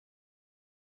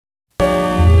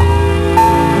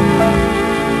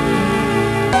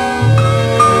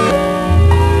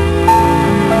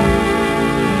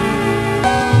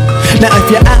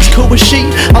you ask who is she,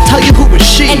 I'll tell you who is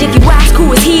she. And if you ask who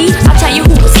is he, I'll tell you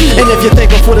who is he. And if you're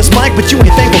thankful for this mic, but you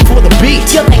ain't thankful for the beat,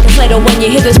 you'll thank us later when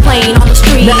you hear this playing on the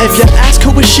street. Now if you ask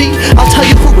who is she, I'll tell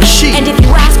you who is she. And if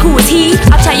you ask who is he,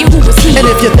 I'll tell you who is he. And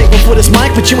if you're thankful for this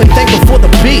mic, but you ain't thankful for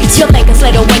the beat, you'll thank us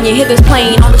later when you hear this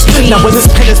playing on the street. Now when this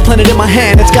pen is planted in my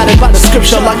hand, it's guided by the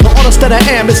scripture. Like the artist that I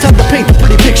am, it's time to paint the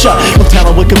pretty picture. No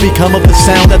telling what could become of the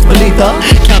sound that's beneath her.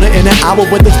 Count it in an hour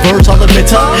with this verse, I'll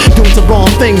admit her doing some wrong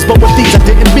things, but with these I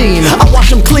didn't mean. I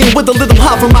wash them clean with a little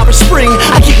hot from Irish Spring.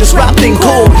 I keep this rap thing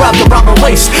cold, wrapped around my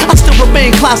waist. I still remain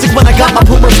classic when I got my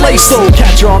Puma's lace. So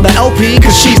catch her on the LP,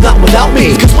 cause she's not without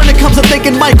me. Cause when it comes to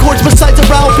thinking my chords besides a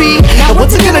Ralph B, and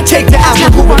what's it gonna take to ask her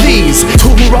who are these?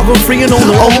 Two who rock free and own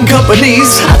their own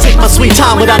companies. I take my sweet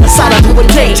time without deciding who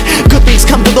would date. Good things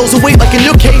come to those who wait, like in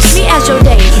your case. Me as your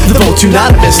date. The vote's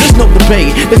unanimous, there's no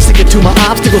debate. Let's stick it to my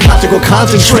obstacles, logical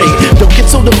concentrate. Don't get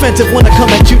so defensive when I come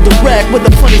at you direct, with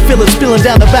a funny feeling spilling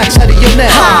down the backside of your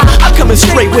neck. I'm coming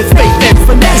straight with faith and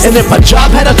finesse. And if my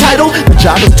job had a title, the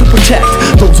job is to protect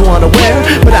those who aren't aware,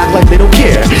 but act like they don't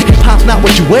care. Hip-hop's not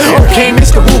what you wear. Okay,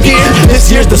 Mr. Who Gear,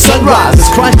 this year's the sunrise, it's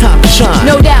crime time to shine.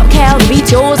 No doubt, Cal, the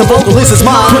beat's yours. The vocalist is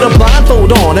mine. Put a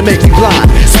blindfold on and make me blind.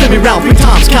 Spin me round 3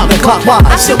 times, counterclockwise.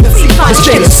 I still can see fine. It's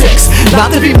Jada 6,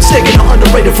 not to be mistaken or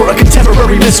underrated for a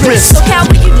contemporary mistress. So Cal,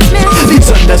 will you dismiss These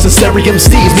unnecessary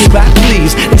MCs, move back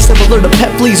please. They similar to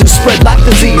pet fleas who spread like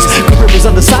disease. Career is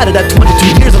undecided at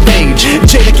 22 years of age.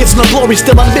 Jada gets no glory,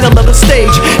 still on middle of the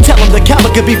stage. Tell them the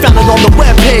camera can be found on the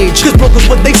webpage. Cause broke is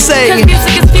what they say. Cause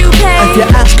music is few paid. If you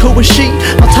ask who is she,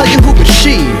 I'll tell you who is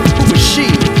she. Who is she?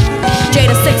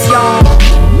 Jada 6, y'all.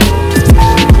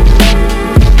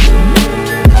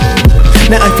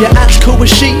 Now if you ask who is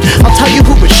she, I'll tell you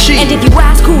who is she. And if you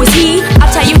ask who is he,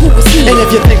 I'll tell you who is he. And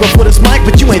if you're thankful for this mic,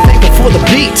 but you ain't thankful for the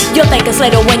beat, you'll thank us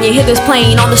later when you hear this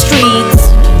playing on the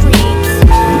streets.